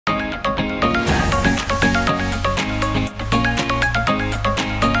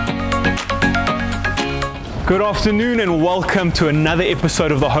Good afternoon and welcome to another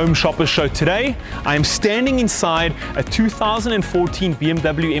episode of the Home Shopper Show. Today, I am standing inside a 2014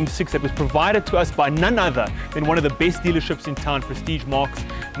 BMW M6 that was provided to us by none other than one of the best dealerships in town, Prestige Marques.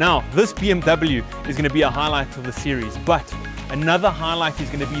 Now, this BMW is going to be a highlight of the series, but another highlight is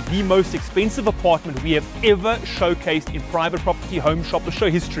going to be the most expensive apartment we have ever showcased in private property Home Shopper Show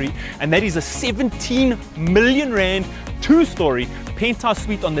history, and that is a 17 million rand two-story penthouse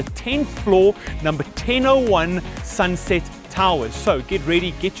suite on the 10th floor, number 1001 Sunset Towers. So get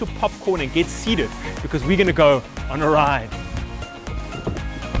ready, get your popcorn and get seated because we're going to go on a ride.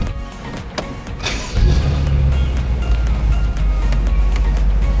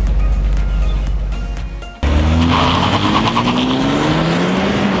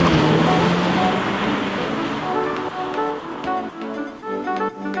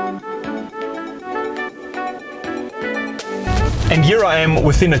 And here I am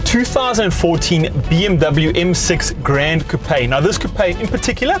within a 2014 BMW M6 Grand Coupe. Now this coupe in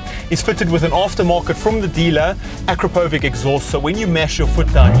particular is fitted with an aftermarket from the dealer Akrapovic exhaust, so when you mash your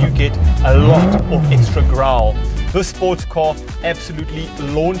foot down you get a lot of extra growl. This sports car absolutely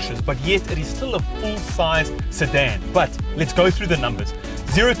launches, but yet it is still a full-size sedan. But let's go through the numbers.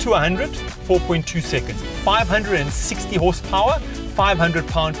 0 to 100, 4.2 seconds, 560 horsepower, 500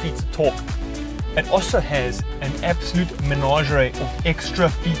 pound-feet of torque. It also has an absolute menagerie of extra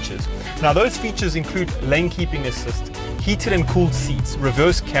features. Now those features include lane keeping assist, heated and cooled seats,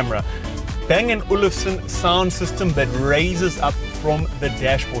 reverse camera, Bang & Olufsen sound system that raises up from the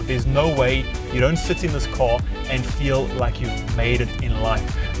dashboard. There's no way you don't sit in this car and feel like you've made it in life.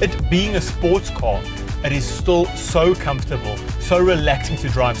 It being a sports car, it is still so comfortable, so relaxing to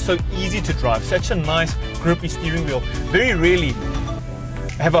drive, so easy to drive, such a nice grippy steering wheel. Very rarely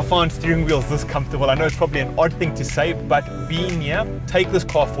have I found steering wheels this comfortable. I know it's probably an odd thing to say, but being here, take this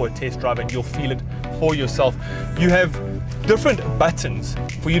car for a test drive and you'll feel it for yourself. You have different buttons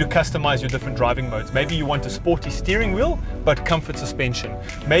for you to customize your different driving modes. Maybe you want a sporty steering wheel, but comfort suspension.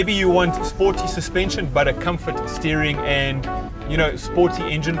 Maybe you want sporty suspension, but a comfort steering and, you know, sporty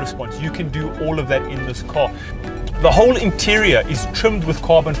engine response. You can do all of that in this car. The whole interior is trimmed with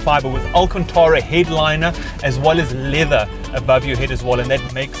carbon fiber with Alcantara headliner as well as leather above your head as well, and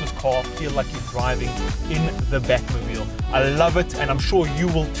that makes this car feel like you're driving in the Batmobile. I love it and I'm sure you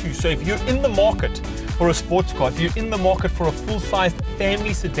will too. So if you're in the market for a sports car, if you're in the market for a full-sized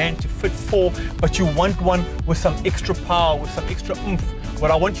family sedan to fit four, but you want one with some extra power, with some extra oomph,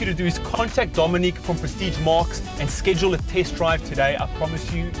 what I want you to do is contact Dominique from Prestige Marques and schedule a test drive today. I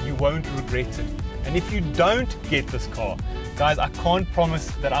promise you, you won't regret it. And if you don't get this car, guys, I can't promise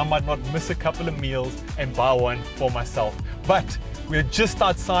that I might not miss a couple of meals and buy one for myself. But we're just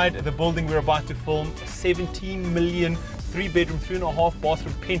outside the building we're about to film, a 17 million 3-bedroom, 3.5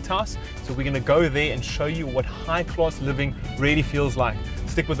 bathroom penthouse. So we're gonna go there and show you what high-class living really feels like.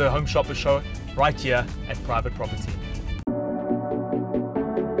 Stick with the Home Shopper Show right here at Private Property.